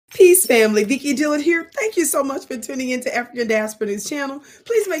Peace, family. Vicky Dillard here. Thank you so much for tuning into African Diaspora News Channel.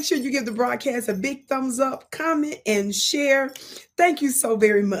 Please make sure you give the broadcast a big thumbs up, comment, and share. Thank you so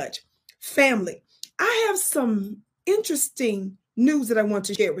very much. Family, I have some interesting news that I want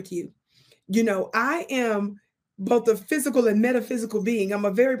to share with you. You know, I am both a physical and metaphysical being. I'm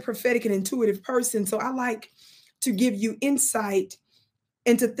a very prophetic and intuitive person, so I like to give you insight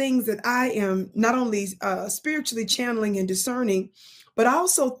into things that I am not only spiritually channeling and discerning, but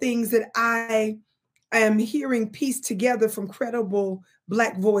also things that I am hearing pieced together from credible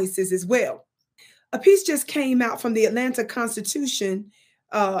Black voices as well. A piece just came out from the Atlanta Constitution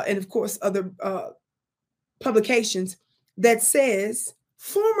and, of course, other publications that says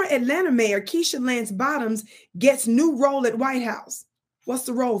former Atlanta Mayor Keisha Lance Bottoms gets new role at White House. What's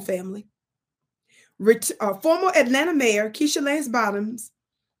the role, family? Former Atlanta Mayor Keisha Lance Bottoms,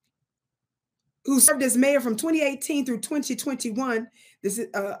 who served as mayor from 2018 through 2021,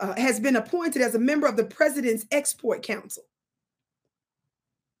 has been appointed as a member of the President's Export Council.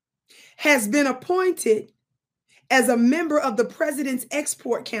 Has been appointed as a member of the President's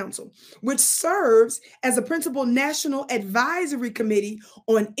Export Council, which serves as a principal national advisory committee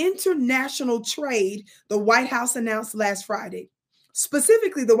on international trade, the White House announced last Friday.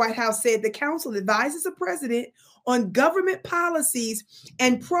 Specifically, the White House said the council advises the president on government policies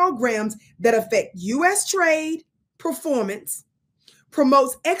and programs that affect U.S. trade performance,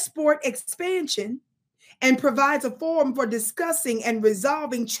 promotes export expansion, and provides a forum for discussing and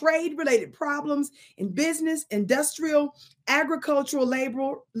resolving trade-related problems in business, industrial, agricultural,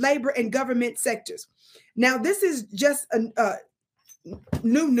 labor, and government sectors. Now, this is just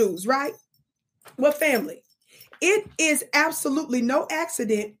new news, right? Well, family, it is absolutely no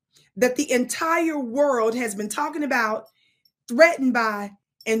accident that the entire world has been talking about, threatened by,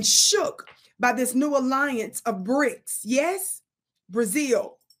 and shook by this new alliance of BRICS. Yes,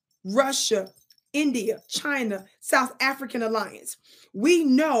 Brazil, Russia, India, China, South African alliance. We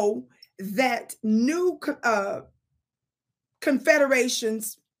know that new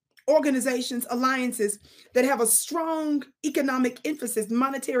confederations, organizations, alliances that have a strong economic emphasis,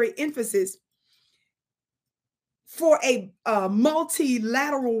 monetary emphasis, for a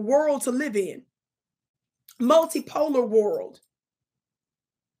multilateral world to live in, multipolar world,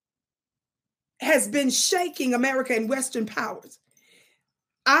 has been shaking America and Western powers.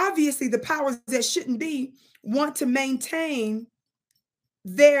 Obviously, the powers that shouldn't be want to maintain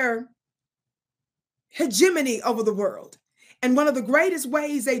their hegemony over the world. And one of the greatest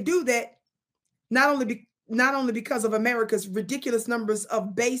ways they do that, not only because of America's ridiculous numbers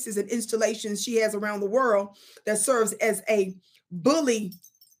of bases and installations she has around the world that serves as a bully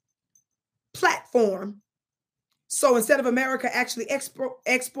platform. So instead of America actually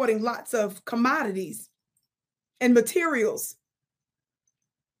exporting lots of commodities and materials,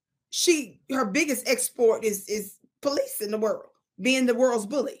 her biggest export is policing the world, being the world's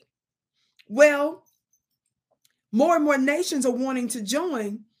bully. Well, more and more nations are wanting to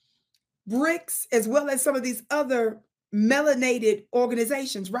join BRICS, as well as some of these other melanated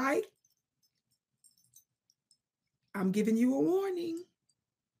organizations, right? I'm giving you a warning.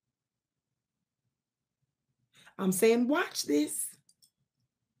 I'm saying, watch this.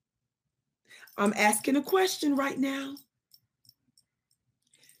 I'm asking a question right now.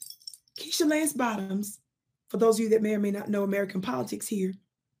 Keisha Lance Bottoms, for those of you that may or may not know American politics here,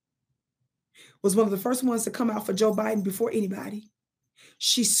 was one of the first ones to come out for Joe Biden before anybody.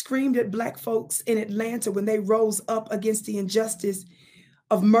 She screamed at Black folks in Atlanta when they rose up against the injustice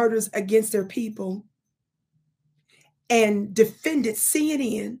of murders against their people and defended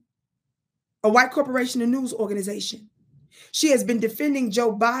CNN, a white corporation and news organization. She has been defending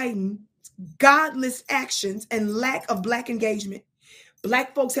Joe Biden's godless actions and lack of Black engagement.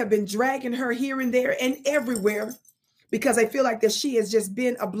 Black folks have been dragging her here and there and everywhere because they feel like that she has just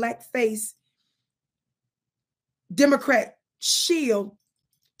been a blackface Democrat shield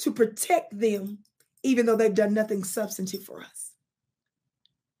to protect them, even though they've done nothing substantive for us.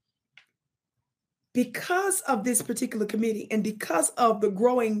 Because of this particular committee and because of the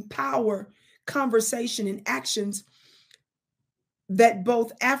growing power, conversation, and actions that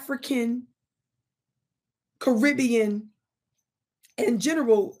both African, Caribbean, and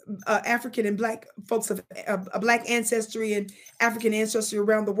general African and Black folks of Black ancestry and African ancestry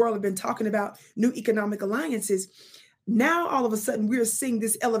around the world have been talking about new economic alliances. Now, all of a sudden, we're seeing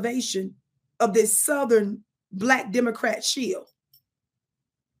this elevation of this Southern Black Democrat shield.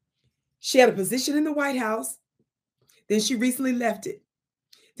 She had a position in the White House. Then she recently left it.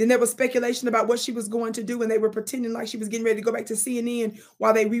 Then there was speculation about what she was going to do, and they were pretending like she was getting ready to go back to CNN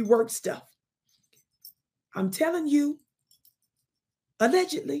while they reworked stuff. I'm telling you,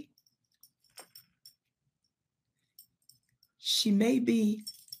 allegedly, She may be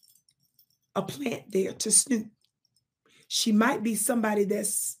a plant there to snoop. She might be somebody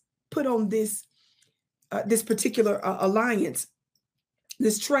that's put on this this particular alliance,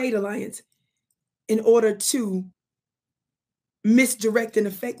 this trade alliance, in order to misdirect and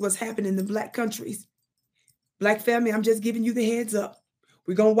affect what's happening in the Black countries. Black family, I'm just giving you the heads up.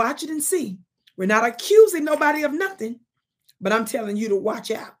 We're going to watch it and see. We're not accusing nobody of nothing, but I'm telling you to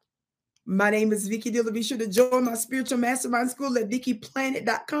watch out. My name is Vicki Diller. Be sure to join my spiritual mastermind school at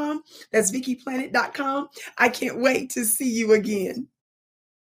VickiPlanet.com. That's VickiPlanet.com. I can't wait to see you again.